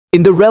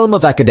In the realm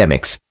of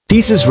academics,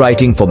 thesis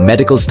writing for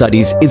medical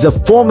studies is a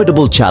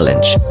formidable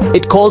challenge.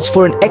 It calls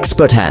for an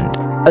expert hand,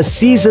 a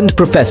seasoned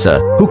professor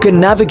who can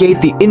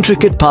navigate the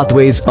intricate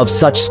pathways of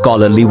such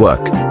scholarly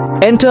work.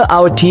 Enter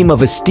our team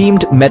of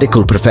esteemed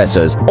medical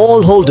professors,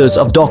 all holders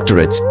of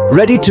doctorates,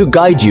 ready to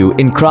guide you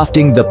in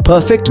crafting the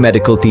perfect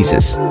medical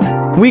thesis.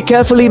 We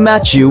carefully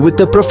match you with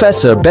the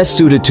professor best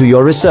suited to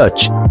your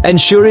research,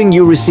 ensuring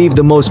you receive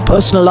the most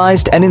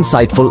personalized and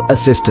insightful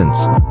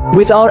assistance.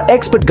 With our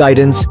expert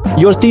guidance,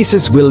 your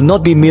thesis will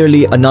not be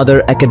merely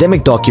another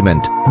academic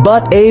document,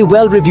 but a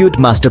well-reviewed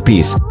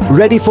masterpiece,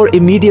 ready for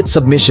immediate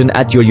submission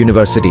at your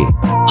university.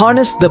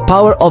 Harness the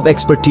power of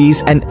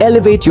expertise and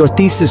elevate your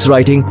thesis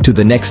writing to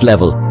the next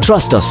level.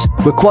 Trust us,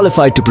 we're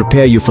qualified to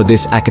prepare you for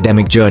this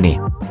academic journey.